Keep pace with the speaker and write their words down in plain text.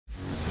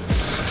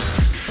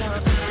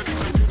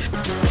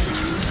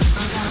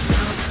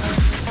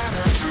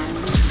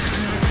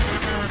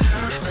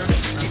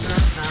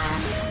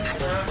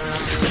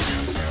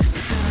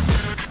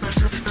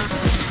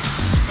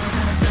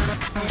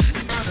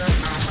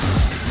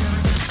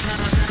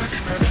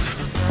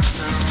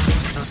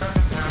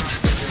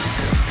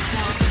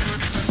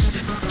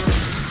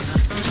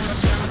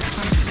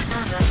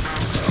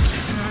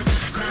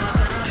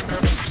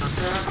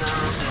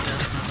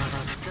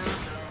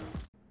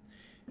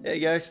Hey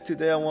guys,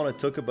 today I want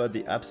to talk about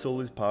the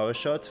absolute power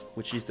shot,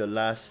 which is the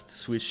last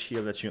switch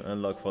skill that you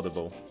unlock for the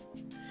bow.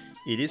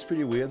 It is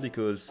pretty weird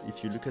because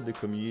if you look at the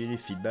community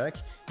feedback,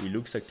 it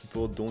looks like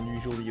people don't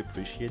usually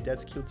appreciate that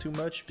skill too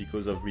much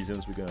because of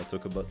reasons we're gonna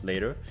talk about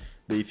later.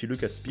 But if you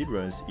look at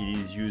speedruns, it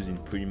is used in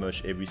pretty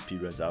much every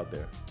speedruns out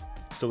there.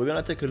 So we're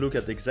gonna take a look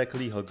at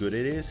exactly how good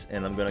it is,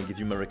 and I'm gonna give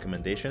you my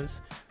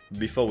recommendations.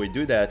 Before we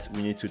do that,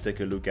 we need to take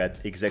a look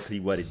at exactly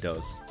what it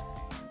does.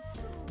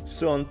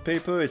 So on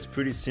paper it's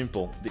pretty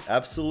simple. The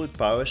absolute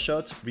power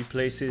shot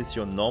replaces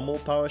your normal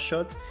power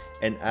shot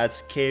and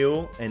adds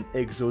KO and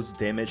exhaust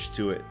damage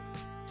to it.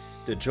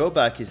 The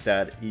drawback is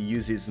that it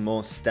uses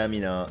more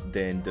stamina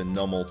than the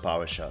normal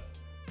power shot.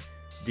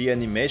 The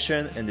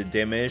animation and the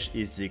damage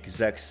is the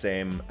exact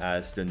same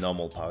as the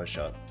normal power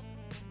shot.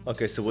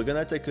 Okay, so we're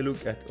gonna take a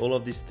look at all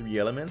of these three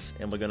elements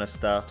and we're gonna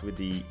start with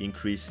the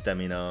increased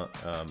stamina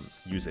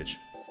usage.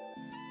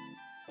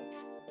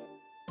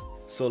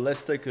 So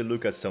let's take a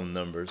look at some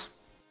numbers.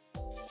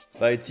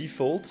 By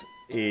default,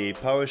 a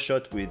power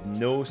shot with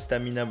no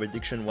stamina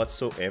reduction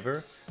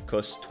whatsoever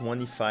costs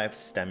 25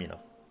 stamina.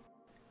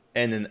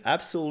 And an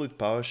absolute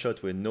power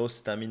shot with no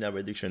stamina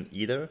reduction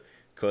either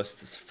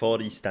costs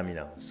 40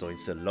 stamina, so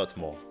it's a lot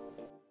more.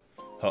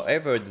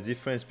 However, the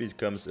difference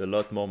becomes a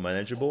lot more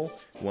manageable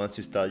once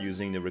you start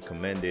using the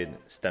recommended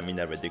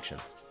stamina reduction.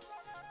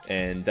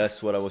 And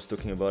that's what I was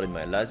talking about in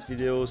my last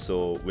video,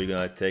 so we're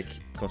gonna take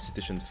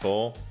Constitution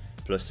 4,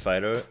 plus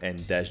Fighter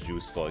and Dash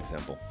Juice for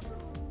example.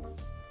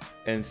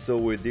 And so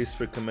with this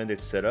recommended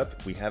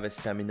setup, we have a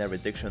stamina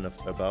reduction of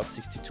about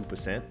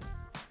 62%,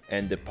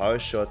 and the power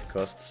shot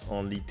costs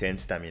only 10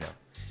 stamina,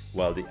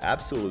 while the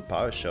absolute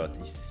power shot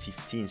is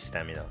 15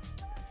 stamina.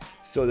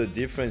 So the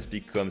difference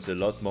becomes a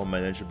lot more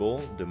manageable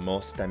the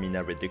more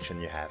stamina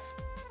reduction you have.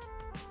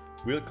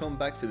 We'll come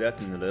back to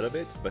that in a little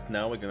bit, but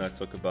now we're gonna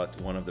talk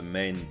about one of the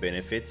main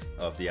benefits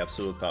of the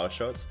absolute power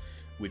shot,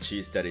 which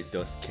is that it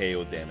does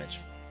KO damage.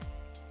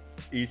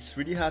 It's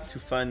really hard to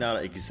find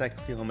out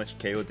exactly how much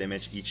KO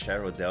damage each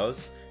arrow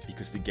does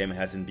because the game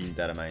hasn't been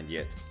data mined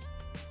yet.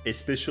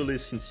 Especially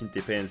since it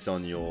depends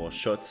on your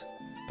shot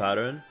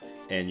pattern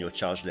and your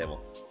charge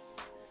level.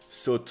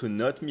 So to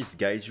not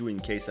misguide you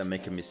in case I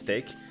make a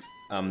mistake,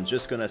 I'm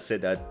just gonna say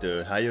that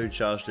the higher your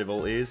charge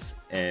level is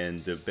and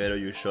the better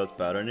your shot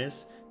pattern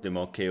is, the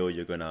more KO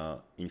you're gonna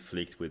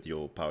inflict with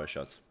your power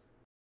shots.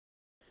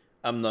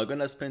 I'm not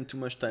gonna spend too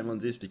much time on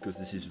this because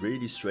this is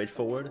really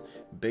straightforward.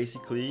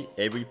 Basically,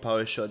 every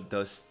power shot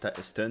does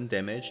stun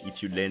damage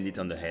if you land it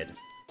on the head.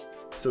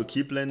 So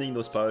keep landing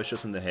those power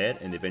shots on the head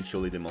and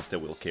eventually the monster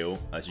will KO,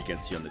 as you can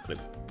see on the clip.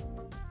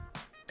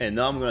 And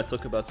now I'm gonna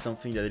talk about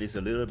something that is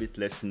a little bit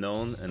less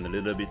known and a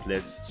little bit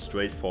less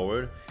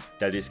straightforward,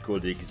 that is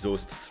called the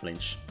exhaust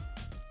flinch.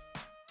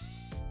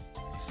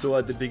 So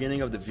at the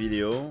beginning of the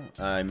video,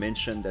 I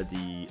mentioned that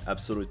the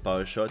absolute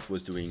power shot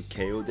was doing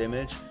KO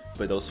damage,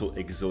 but also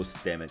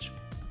exhaust damage.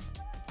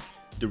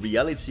 The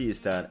reality is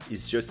that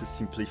it's just a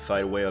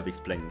simplified way of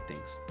explaining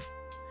things.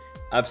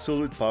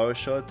 Absolute power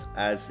shot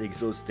adds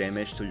exhaust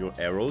damage to your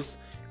arrows,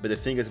 but the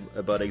thing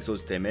about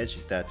exhaust damage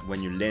is that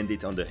when you land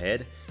it on the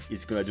head,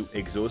 it's gonna do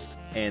exhaust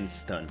and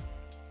stun.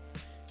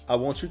 I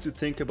want you to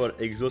think about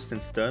exhaust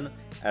and stun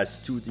as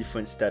two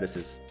different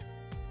statuses.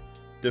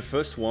 The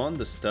first one,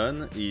 the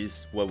stun,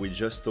 is what we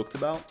just talked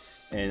about,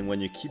 and when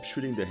you keep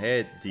shooting the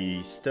head,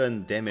 the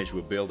stun damage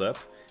will build up,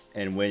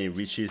 and when it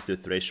reaches the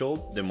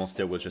threshold, the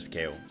monster will just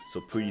KO,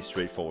 so pretty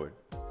straightforward.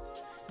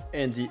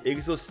 And the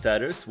exhaust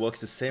status works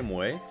the same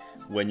way.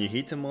 When you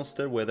hit a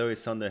monster, whether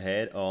it's on the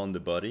head or on the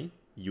body,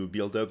 you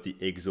build up the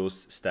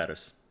exhaust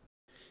status.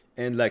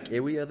 And like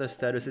every other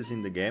statuses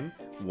in the game,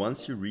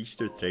 once you reach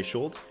the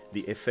threshold,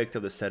 the effect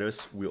of the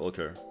status will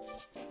occur.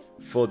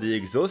 For the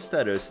exhaust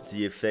status,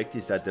 the effect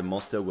is that the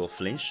monster will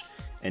flinch,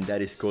 and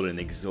that is called an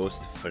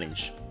exhaust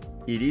flinch.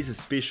 It is a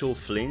special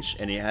flinch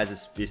and it has a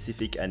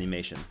specific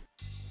animation.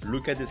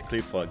 Look at this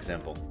clip for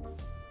example.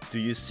 Do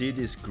you see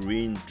this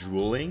green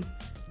drooling?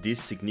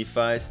 This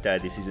signifies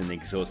that this is an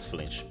exhaust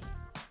flinch.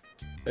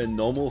 A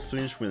normal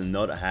flinch will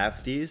not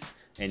have this,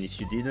 and if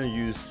you didn't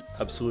use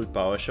absolute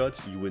power shot,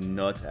 you would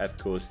not have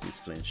caused this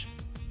flinch.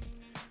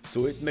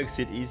 So it makes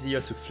it easier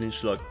to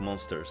flinch lock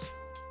monsters.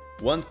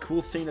 One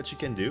cool thing that you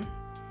can do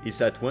is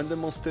that when the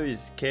monster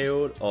is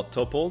KO'd or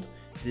toppled,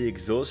 the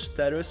exhaust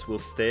status will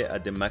stay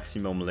at the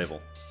maximum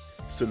level.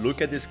 So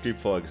look at this clip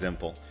for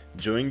example.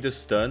 During the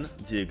stun,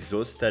 the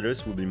exhaust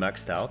status will be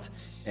maxed out,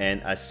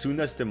 and as soon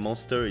as the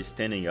monster is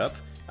standing up,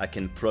 I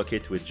can proc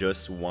it with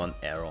just one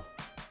arrow.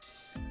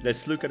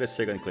 Let's look at a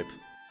second clip.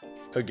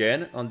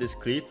 Again, on this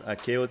clip, I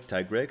KO'd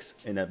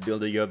Tigrex and I'm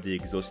building up the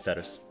exhaust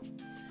status.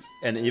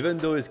 And even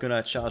though it's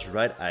gonna charge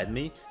right at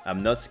me,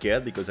 I'm not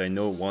scared because I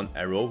know one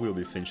arrow will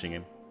be flinching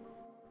him.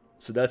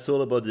 So that's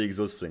all about the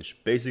exhaust flinch.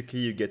 Basically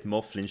you get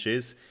more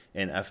flinches,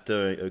 and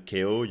after a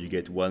KO you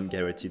get one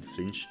guaranteed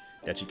flinch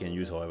that you can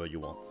use however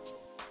you want.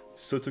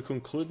 So to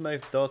conclude my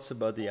thoughts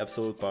about the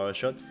absolute power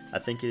shot, I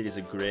think it is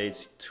a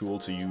great tool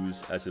to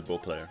use as a bow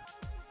player.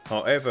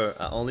 However,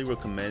 I only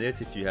recommend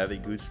it if you have a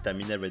good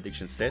stamina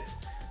reduction set,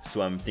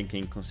 so I'm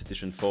thinking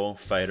Constitution 4,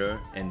 Fighter,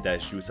 and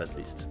Dash use at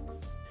least.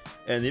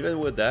 And even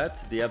with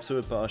that, the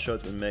absolute power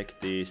shot will make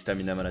the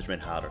stamina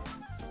management harder.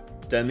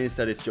 That means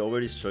that if you're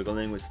already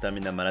struggling with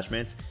stamina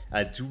management,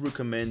 I do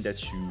recommend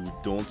that you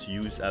don't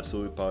use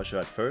absolute power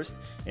shot at first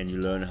and you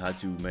learn how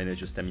to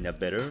manage your stamina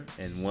better,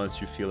 and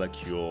once you feel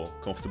like you're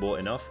comfortable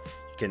enough,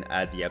 you can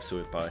add the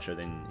absolute power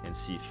shot and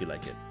see if you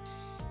like it.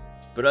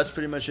 But that's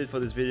pretty much it for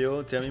this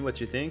video. Tell me what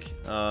you think,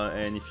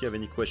 and if you have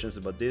any questions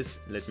about this,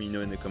 let me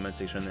know in the comment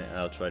section and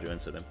I'll try to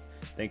answer them.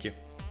 Thank you.